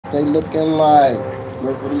they looking like?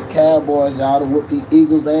 Wait for these Cowboys, y'all, to whoop these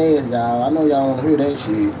Eagles' ass, y'all. I know y'all want to hear that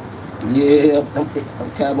shit. Yeah, them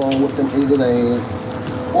Cowboys whoop them Eagles' ass.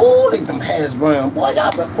 Ooh, look at them hash brown. Boy,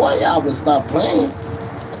 y'all better stop playing.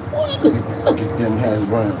 Boy, look at them hash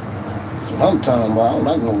brown. That's what I'm talking about. I don't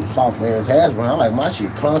like no soft ass hash brown. I like my shit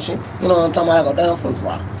crunchy. You know what I'm talking about? I go down french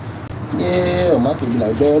fry. Yeah, my kid be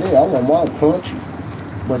like, Daddy, I want mine crunchy.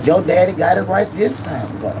 But your daddy got it right this time,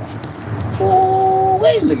 bro. Ooh,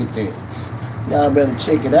 wait, look at that. Y'all better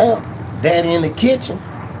check it out. Daddy in the kitchen.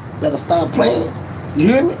 Better stop playing. You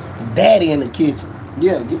hear me? Daddy in the kitchen.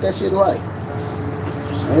 Yeah, get that shit right.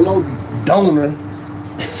 Ain't no donor.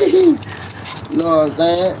 You know what I'm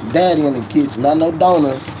saying? Daddy in the kitchen. Not no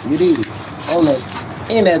donor. You did it.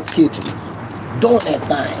 In that kitchen. Doing that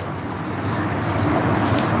thing.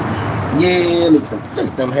 Yeah, look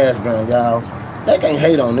at them hash browns, y'all. They can't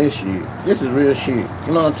hate on this shit. This is real shit.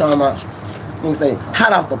 You know what I'm talking about? You can say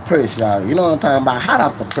hot off the press, y'all. You know what I'm talking about? Hot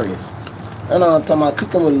off the press. You know what I'm talking about?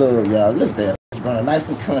 Cooking with love, y'all. Look at that. Nice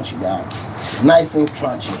and crunchy, y'all. Nice and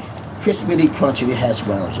crunchy. Crispy crunchy, the hash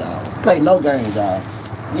browns, y'all. Play no games, y'all.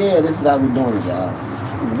 Yeah, this is how we doing it, y'all.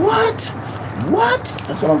 What? What?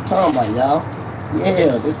 That's what I'm talking about, y'all.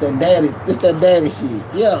 Yeah, this that daddy shit.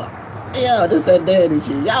 Yeah, this that daddy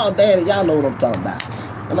shit. Y'all daddy, y'all know what I'm talking about.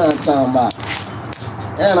 You know what I'm talking about.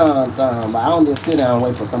 You know what I'm talking about. I don't just sit down and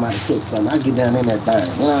wait for somebody to cook something. I get down in that thing.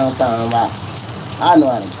 You know what I'm talking about. I know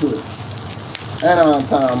how to cook. You know what I'm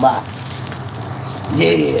talking about.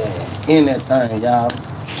 Yeah, in that thing, y'all.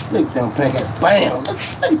 Look at them pancakes. Bam!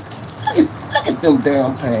 Look at them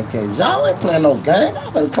damn pancakes. Y'all ain't playing no game.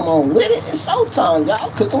 Y'all better come on with it. It's showtime, y'all.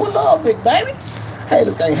 Cooking with love, big baby.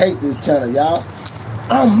 Haters can't hate this channel, y'all.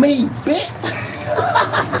 I'm me, bitch.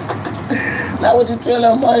 Now what you tell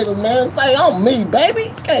them haters, man? Say, I'm me,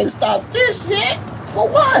 baby. Can't stop this shit. For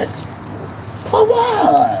what? For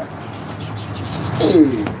what?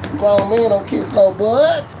 Hey, grown men don't kiss no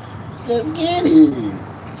bud. Let's get it.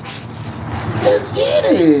 Let's get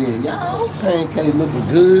it. Y'all, pancake looking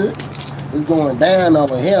good. It's going down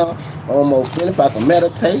over here. Almost finished. If I can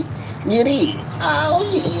meditate. Get it. Oh,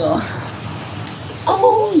 yeah.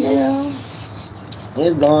 Oh, yeah.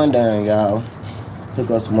 It's going down, y'all. Hook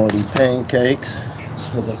up some more of these pancakes.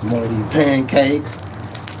 Hook up some more of these pancakes.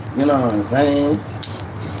 You know what I'm saying?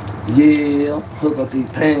 Yeah. Hook up these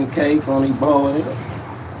pancakes on these boys.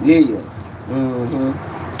 Yeah. Mm-hmm.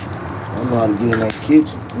 I know how to get in that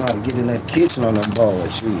kitchen. I know how to get in that kitchen on them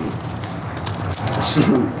boys. Shit.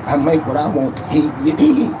 Shoot. I make what I want to eat. You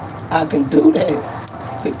eat. I can do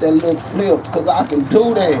that. Hit that little flip, because I can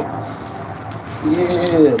do that.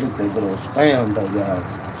 Yeah. Look at that little spam though, y'all.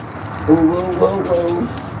 Whoa, whoa, whoa, whoa.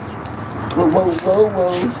 Whoa, whoa, whoa,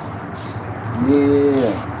 whoa.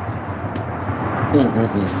 Yeah.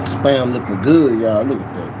 Spam looking good, y'all. Look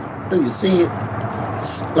at that. Do you see it?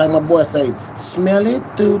 Like my boy say, smell it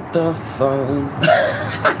through the phone.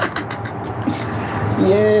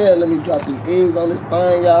 Yeah, let me drop these eggs on this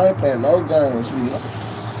thing, y'all. I ain't playing no games.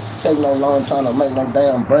 Take no long time to make no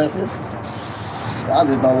damn breakfast. Y'all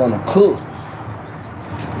just don't want to cook.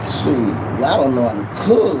 Shit, y'all don't know how to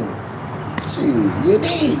cook. Shit, you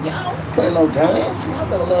did. Y'all playing no games. Y'all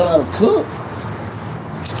better learn how to cook.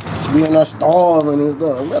 We ain't not starving and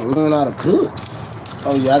stuff. We better learn how to cook.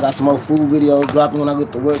 Oh yeah, I got some more food videos dropping when I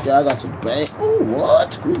get to work. Y'all got some bang. Ooh,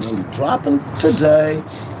 what? We gonna be dropping today.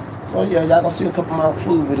 So yeah, y'all gonna see a couple more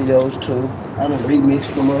food videos too. I done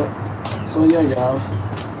remixed them up. So yeah, y'all,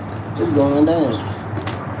 just going down.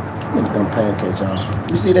 Look at them pancakes, y'all.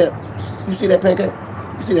 You see that? You see that pancake?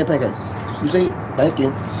 You see that pancake? You see it? Thank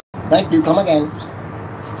you. Thank you. Come again.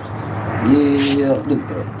 Yeah, look at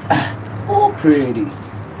that. Oh, pretty.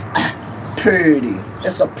 Pretty.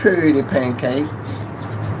 That's a pretty pancake.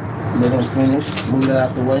 Let them finish. Move that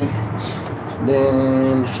out the way.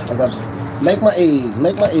 Then I got to make my eggs.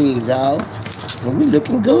 Make my eggs, y'all. And we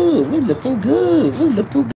looking good. We looking good. We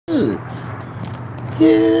looking good.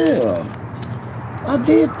 Yeah. I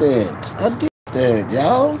did that. I did that,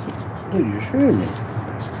 y'all. Do you hear me?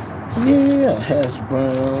 Yeah. Hash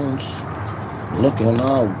browns. Looking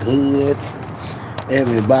all good.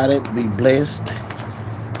 Everybody be blessed.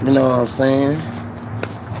 You know what I'm saying?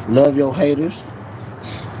 Love your haters.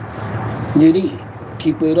 You did.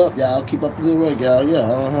 Keep it up, y'all. Keep up the good work, y'all.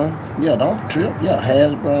 Yeah, Yeah, don't trip. Yeah,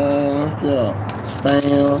 hash browns. Yeah,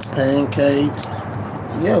 spam, pancakes.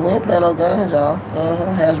 Yeah, we ain't playing no games, y'all.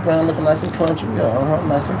 Hash brown looking nice and crunchy. Yeah,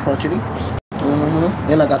 nice and crunchy.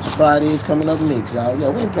 Then I got the fried eggs coming up next, y'all. Yeah,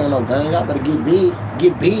 we ain't playing no games. Y'all better get big.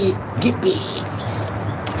 Get big. Get big.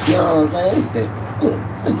 You know what I'm saying? Look at that.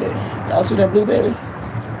 Look at that. Y'all see that blueberry?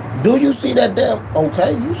 Do you see that damn?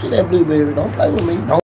 Okay, you see that blueberry. Don't play with me. Don't